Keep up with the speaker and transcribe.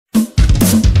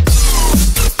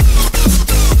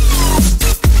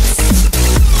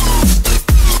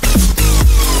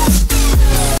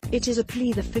is a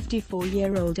plea the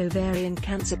 54-year-old ovarian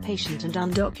cancer patient and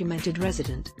undocumented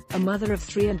resident, a mother of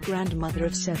 3 and grandmother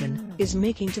of 7, is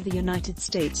making to the United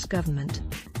States government.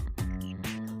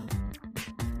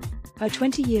 Her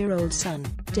 20-year-old son,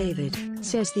 David,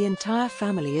 says the entire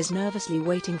family is nervously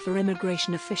waiting for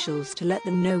immigration officials to let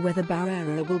them know whether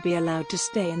Barrera will be allowed to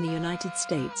stay in the United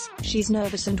States. She's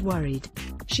nervous and worried.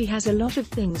 She has a lot of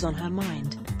things on her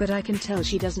mind, but I can tell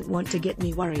she doesn't want to get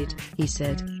me worried, he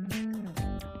said.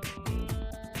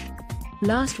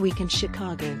 Last week in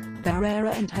Chicago,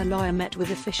 Barrera and her lawyer met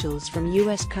with officials from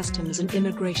U.S. Customs and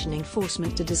Immigration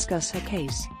Enforcement to discuss her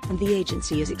case, and the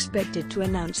agency is expected to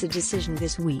announce a decision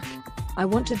this week. "I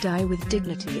want to die with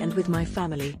dignity and with my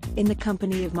family, in the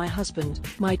company of my husband,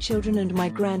 my children and my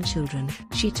grandchildren,"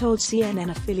 she told CNN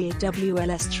affiliate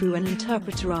WLS through an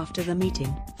interpreter after the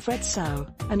meeting. Fred Sau,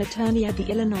 an attorney at the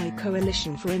Illinois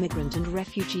Coalition for Immigrant and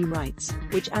Refugee Rights,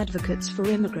 which advocates for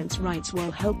immigrants' rights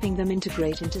while helping them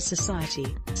integrate into society,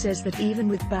 says that even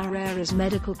with Barrera's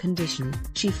medical condition,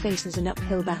 she faces an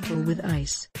uphill battle with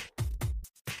ICE.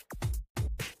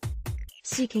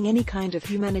 "Seeking any kind of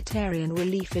humanitarian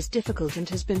relief is difficult and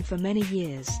has been for many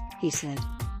years," he said.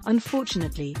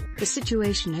 "Unfortunately, the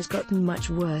situation has gotten much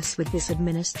worse with this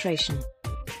administration."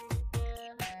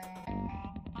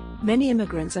 Many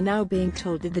immigrants are now being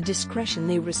told that the discretion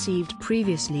they received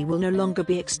previously will no longer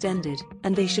be extended,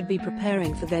 and they should be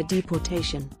preparing for their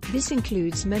deportation. This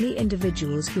includes many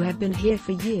individuals who have been here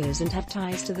for years and have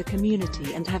ties to the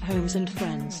community and have homes and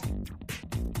friends.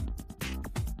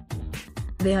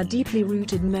 "They are deeply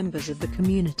rooted members of the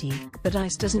community, but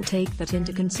ICE doesn't take that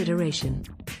into consideration."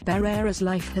 Barrera's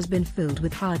life has been filled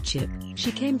with hardship.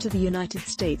 She came to the United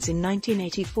States in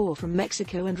 1984 from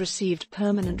Mexico and received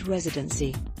permanent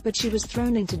residency, but she was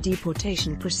thrown into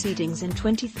deportation proceedings in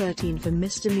 2013 for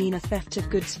misdemeanor theft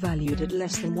of goods valued at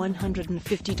less than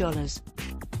 $150.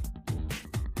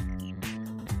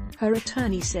 Her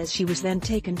attorney says she was then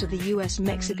taken to the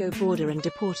U.S.-Mexico border and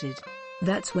deported.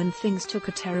 "That's when things took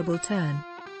a terrible turn.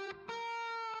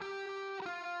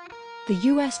 The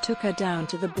U.S. took her down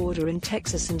to the border in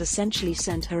Texas and essentially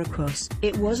sent her across.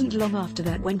 It wasn't long after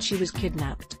that when she was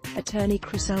kidnapped," attorney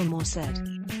Chris Elmore said.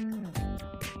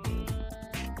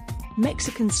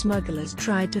 Mexican smugglers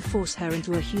tried to force her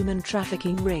into a human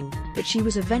trafficking ring, but she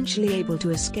was eventually able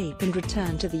to escape and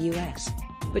return to the U.S.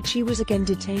 But she was again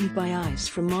detained by ICE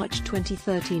from March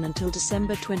 2013 until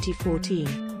December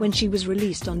 2014, when she was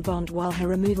released on bond while her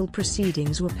removal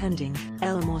proceedings were pending,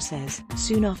 Elmore says.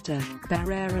 Soon after,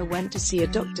 Barrera went to see a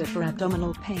doctor for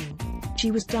abdominal pain. She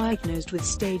was diagnosed with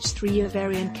stage 3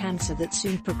 ovarian cancer that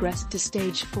soon progressed to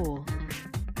stage 4.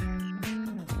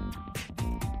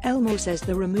 Elmore says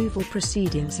the removal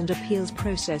proceedings and appeals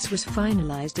process was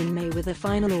finalized in May with a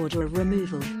final order of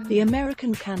removal. The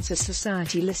American Cancer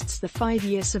Society lists the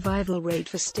 5-year survival rate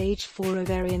for stage 4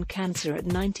 ovarian cancer at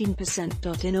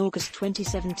 19%. In August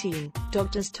 2017,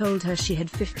 doctors told her she had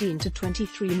 15 to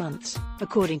 23 months,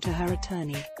 according to her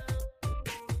attorney.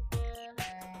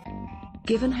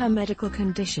 Given her medical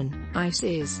condition, ICE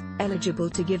is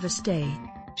eligible to give a stay.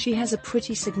 She has a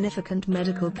pretty significant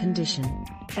medical condition.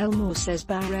 Elmore says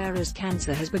Barrera's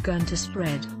cancer has begun to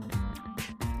spread.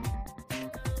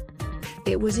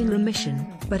 It was in remission,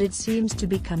 but it seems to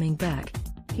be coming back.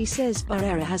 He says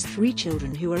Barrera has 3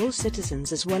 children who are all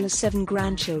citizens as well as 7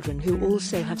 grandchildren who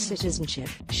also have citizenship.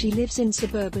 She lives in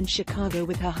suburban Chicago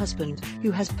with her husband,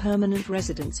 who has permanent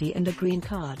residency and a green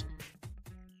card.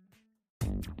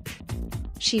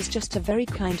 "She's just a very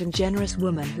kind and generous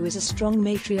woman who is a strong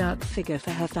matriarch figure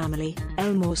for her family,"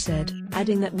 Elmore said,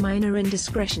 adding that minor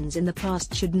indiscretions in the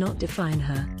past should not define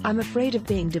her. "I'm afraid of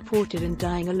being deported and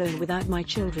dying alone without my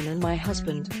children and my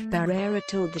husband," Barrera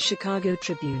told the Chicago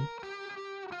Tribune.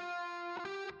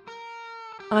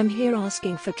 "I'm here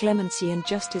asking for clemency and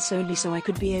justice only so I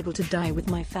could be able to die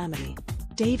with my family."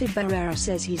 David Barrera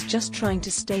says he's just trying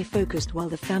to stay focused while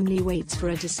the family waits for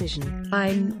a decision.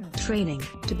 "I'm training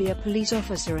to be a police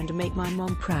officer and make my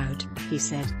mom proud," he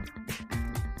said.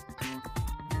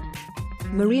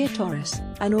 Maria Torres,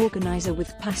 an organizer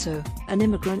with PASO, an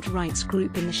immigrant rights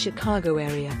group in the Chicago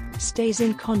area, stays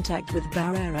in contact with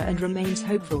Barrera and remains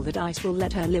hopeful that ICE will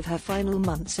let her live her final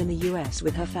months in the U.S.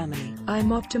 with her family.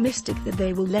 "I'm optimistic that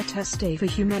they will let her stay for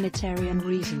humanitarian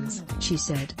reasons," she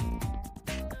said.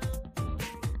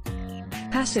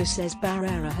 PASO says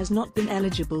Barrera has not been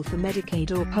eligible for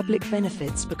Medicaid or public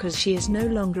benefits because she is no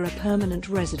longer a permanent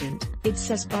resident. It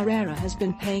says Barrera has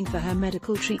been paying for her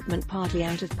medical treatment partly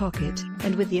out of pocket,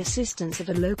 and with the assistance of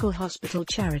a local hospital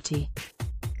charity.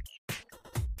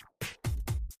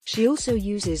 She also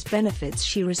uses benefits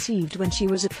she received when she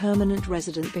was a permanent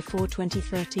resident before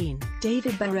 2013.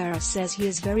 David Barrera says he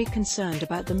is very concerned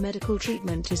about the medical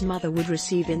treatment his mother would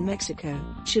receive in Mexico,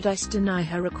 should ICE deny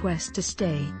her request to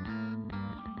stay.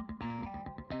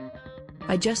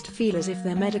 "I just feel as if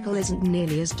their medical isn't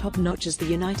nearly as top-notch as the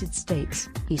United States,"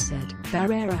 he said.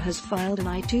 Barrera has filed an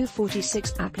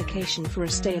I-246 application for a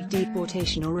stay of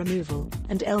deportation or removal,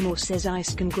 and Elmore says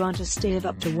ICE can grant a stay of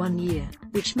up to 1 year,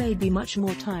 which may be much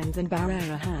more time than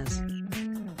Barrera has.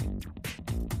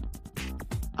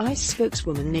 ICE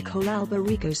spokeswoman Nicole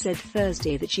Alberico said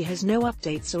Thursday that she has no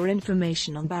updates or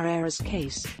information on Barrera's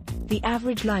case. The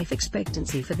average life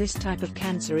expectancy for this type of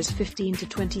cancer is 15 to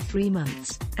 23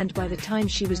 months, and by the time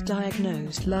she was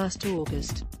diagnosed last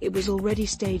August, it was already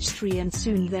stage 3 and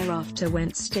soon thereafter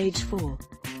went stage 4.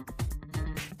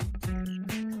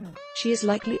 She is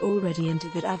likely already into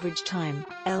that average time,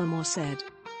 Elmore said.